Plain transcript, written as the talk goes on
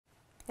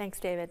Thanks,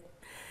 David.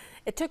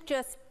 It took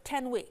just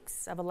 10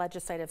 weeks of a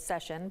legislative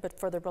session, but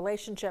for the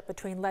relationship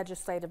between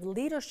legislative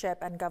leadership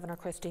and Governor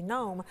Kristi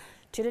Noem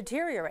to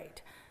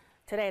deteriorate.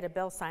 Today at a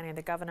bill signing,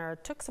 the governor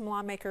took some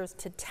lawmakers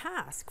to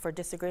task for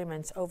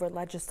disagreements over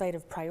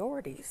legislative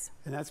priorities.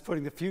 And that's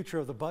putting the future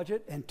of the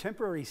budget and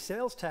temporary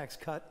sales tax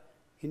cut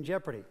in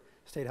jeopardy.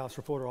 State House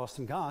reporter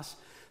Austin Goss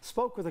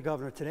spoke with the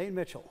governor today in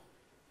Mitchell.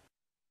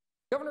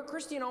 Governor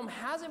Kristi Noem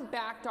hasn't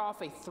backed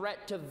off a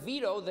threat to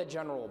veto the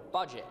general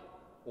budget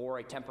or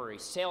a temporary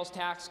sales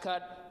tax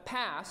cut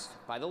passed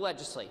by the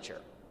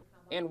legislature.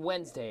 And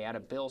Wednesday at a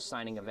bill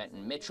signing event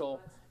in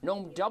Mitchell,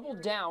 Noem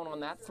doubled down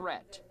on that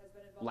threat.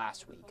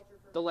 Last week,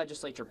 the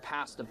legislature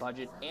passed the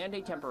budget and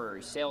a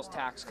temporary sales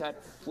tax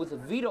cut with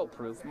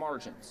veto-proof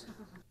margins.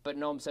 But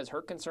Noem says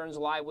her concerns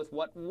lie with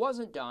what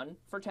wasn't done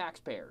for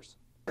taxpayers.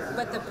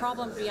 But the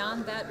problem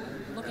beyond that,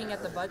 looking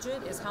at the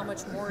budget, is how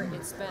much more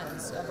it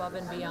spends above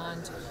and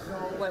beyond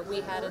what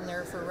we had in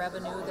there for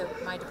revenue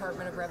that my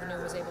Department of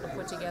Revenue was able to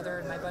put together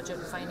and my budget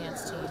and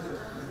finance team,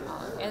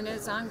 and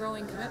it's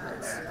ongoing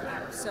commitments.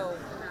 So,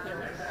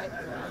 I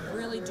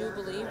really do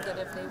believe that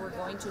if they were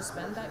going to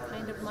spend that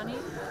kind of money,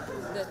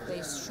 that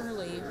they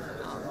surely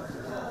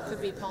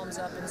could be palms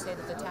up and say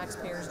that the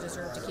taxpayers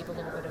deserve to keep a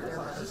little bit of their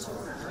money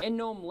too. And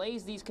Noem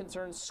lays these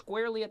concerns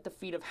squarely at the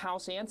feet of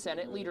House and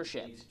Senate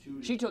leadership.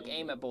 She took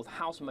aim at both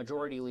House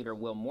Majority Leader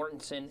Will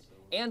Mortensen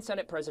and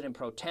Senate President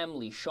Pro Tem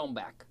Lee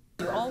Schoenbeck.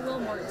 All Will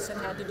Mortensen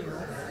had to do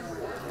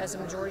as a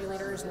majority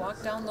leader is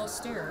walk down those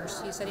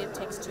stairs. He said it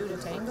takes two to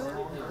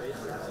tango.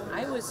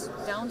 I was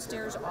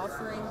downstairs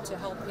offering to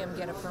help him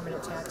get a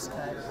permanent tax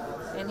cut,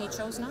 and he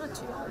chose not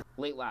to.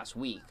 Late last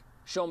week,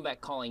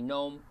 Schoenbeck calling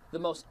Noem the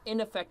most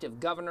ineffective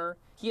governor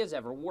he has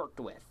ever worked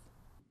with.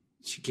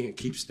 She can't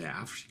keep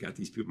staff. She got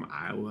these people in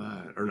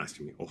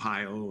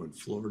Ohio and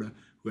Florida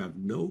who have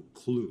no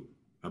clue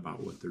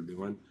about what they're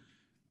doing.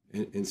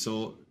 And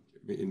so,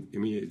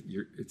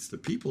 it's the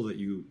people that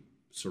you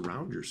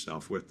surround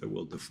yourself with that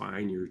will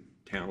define your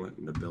talent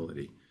and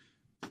ability.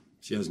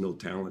 She has no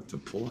talent to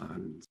pull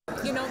on.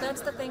 That's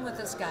the thing with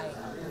this guy.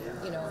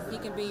 He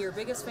can be your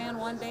biggest fan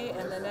one day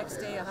and the next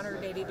day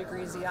 180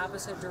 degrees the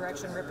opposite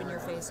direction, ripping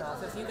your face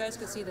off. If you guys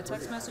could see the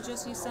text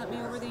messages he sent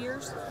me over the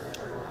years,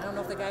 I don't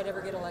know if the guy'd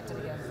ever get elected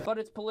again. But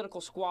it's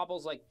political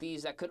squabbles like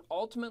these that could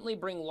ultimately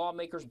bring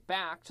lawmakers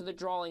back to the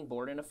drawing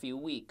board in a few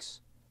weeks,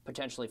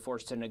 potentially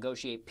forced to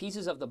negotiate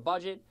pieces of the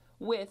budget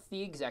with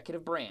the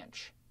executive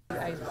branch.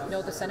 I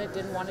know the Senate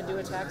didn't want to do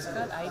a tax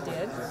cut. I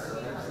did.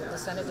 The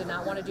Senate did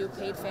not want to do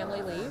paid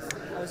family leave.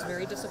 I was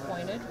very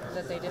disappointed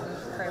that they didn't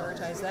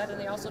prioritize that, and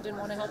they also didn't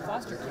want to help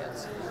foster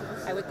kids.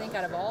 I would think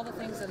out of all the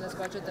things in this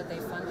budget that they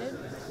funded,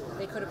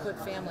 they could have put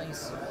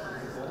families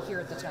here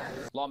at the top.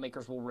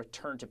 Lawmakers will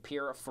return to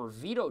Pierre for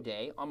veto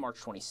day on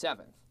March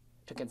 27th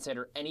to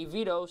consider any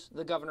vetoes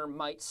the governor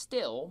might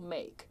still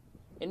make.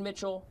 In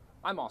Mitchell,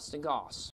 I'm Austin Goss.